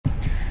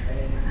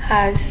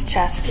Hi, this is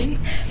Chastity,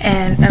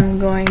 and I'm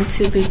going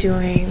to be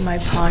doing my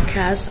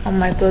podcast on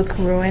my book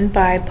Ruined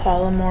by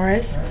Paula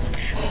Morris.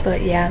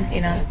 But yeah,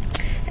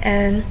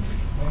 And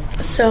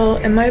so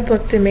in my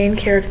book, the main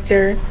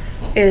character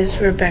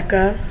is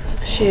Rebecca.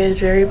 She is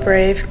very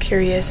brave,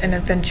 curious, and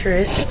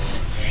adventurous.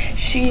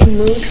 She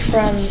moved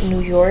from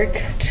New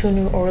York to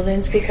New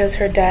Orleans because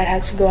her dad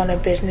had to go on a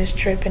business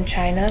trip in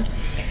China,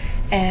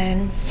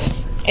 and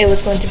it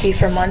was going to be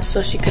for months,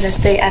 so she couldn't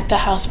stay at the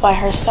house by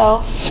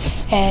herself.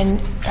 And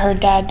her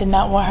dad did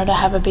not want her to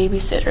have a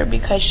babysitter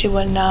because he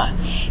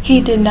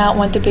did not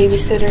want the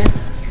babysitter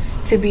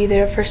to be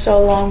there for so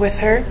long with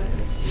her.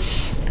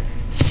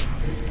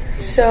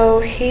 So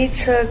he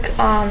took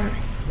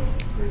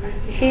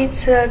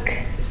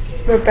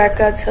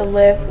Rebecca to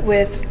live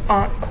with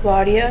Aunt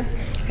Claudia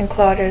and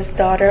Claudia's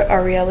daughter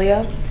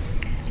Aurelia.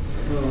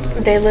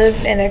 They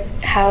lived in a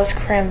house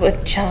crammed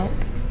with junk.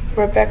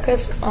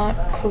 Rebecca's Aunt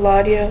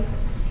Claudia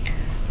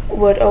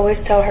would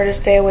always tell her to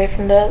stay away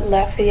from the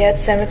Lafayette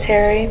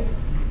Cemetery,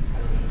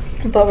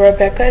 but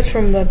Rebecca is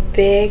from a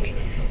big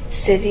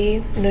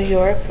city, New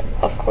York,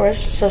 of course,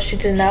 so she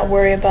did not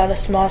worry about a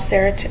small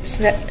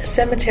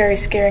cemetery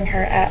scaring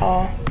her at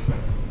all.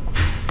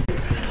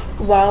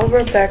 While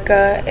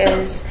Rebecca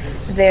is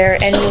there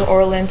in New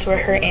Orleans with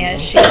her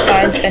aunt, she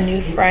finds a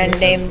new friend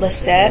named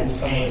Lisette,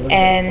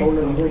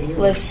 and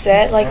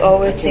Lisette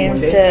always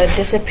seems to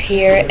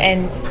disappear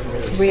and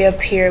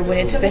reappear when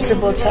it's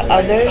visible to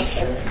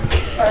others.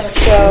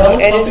 So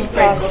it is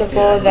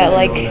possible that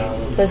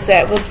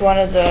Lisette was one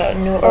of the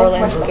New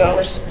Orleans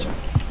ghosts.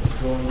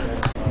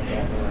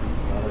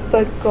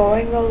 But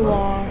going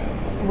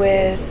along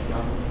with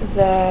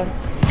the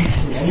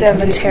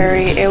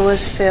cemetery, it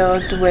was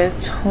filled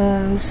with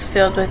tombs,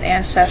 filled with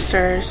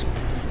ancestors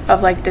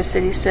of the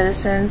city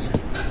citizens.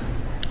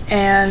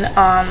 And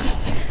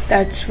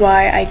that's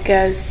why I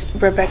guess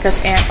Rebecca's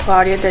Aunt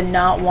Claudia did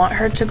not want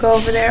her to go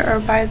over there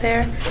or by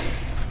there.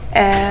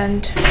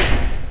 And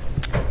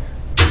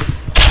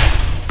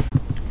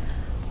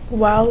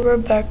while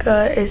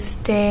Rebecca is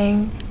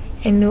staying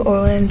in New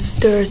Orleans,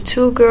 there are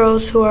two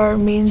girls who are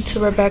mean to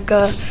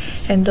Rebecca,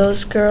 and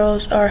those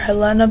girls are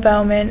Helena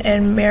Bauman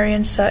and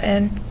Marion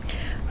Sutton.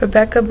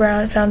 Rebecca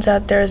Brown found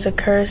out there is a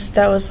curse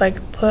that was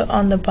put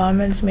on the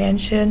Bauman's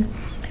mansion,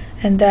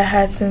 and that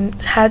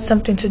had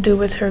something to do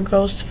with her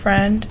ghost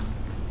friend,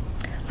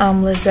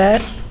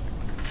 Lisette.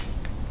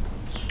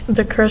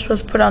 The curse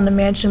was put on the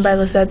mansion by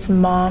Lisette's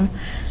mom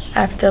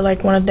after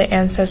one of the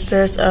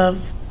ancestors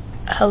of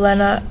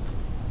Helena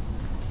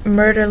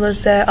murdered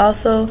Lisette.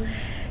 Also,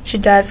 she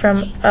died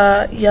from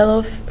the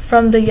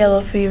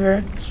yellow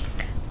fever.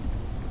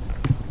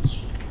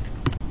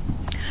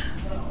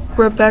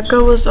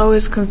 Rebecca was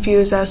always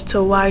confused as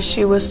to why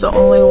she was the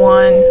only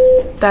one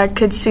that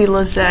could see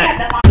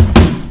Lisette.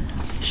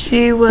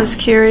 She was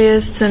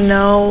curious to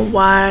know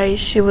why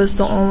she was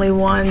the only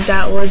one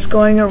that was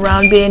going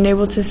around being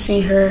able to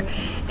see her,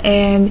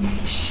 and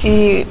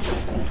she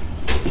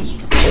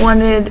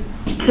wanted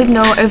to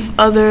know if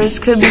others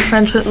could be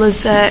friends with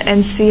Lisette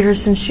and see her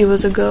since she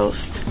was a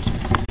ghost.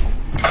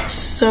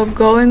 So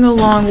going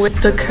along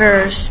with the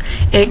curse,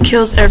 it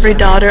kills every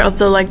daughter of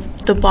the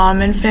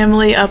Bauman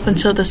family up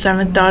until the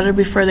 7th daughter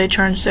before they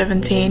turn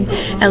 17,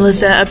 and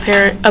Lisette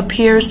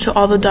appears to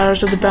all the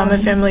daughters of the Bauman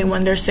family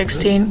when they're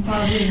 16,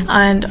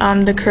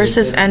 and the curse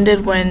is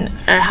ended when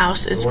a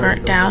house is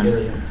burnt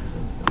down.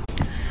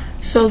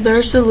 So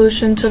their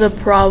solution to the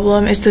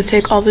problem is to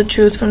take all the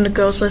truth from the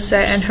ghost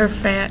Lisette and her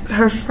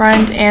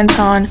friend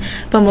Anton,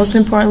 but most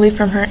importantly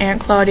from her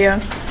Aunt Claudia.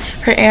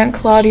 Her Aunt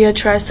Claudia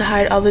tries to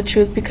hide all the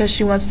truth because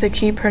she wants to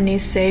keep her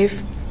niece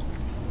safe.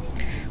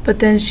 But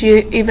then she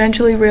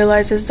eventually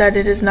realizes that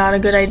it is not a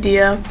good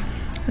idea.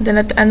 And then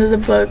at the end of the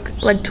book,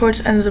 towards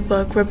the end of the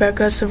book,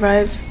 Rebecca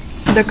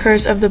survives the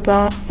curse of the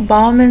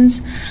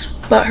Baumans,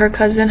 but her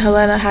cousin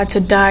Helena had to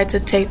die to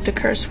take the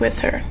curse with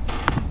her.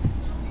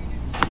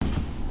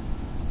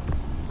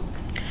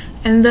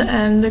 In the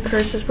end, the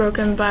curse is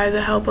broken by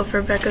the help of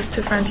Rebecca's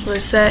two friends,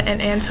 Lisette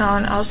and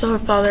Anton, also her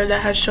father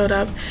that has showed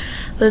up.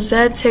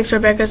 Lisette takes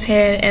Rebecca's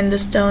hand and the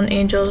stone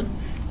angel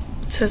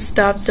to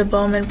stop the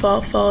Bauman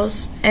vault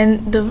falls,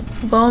 and the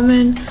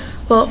Bauman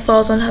vault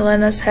falls on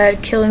Helena's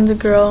head, killing the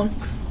girl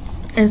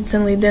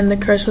instantly. Then the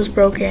curse was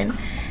broken,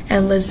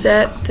 and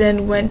Lisette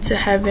then went to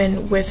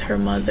heaven with her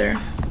mother.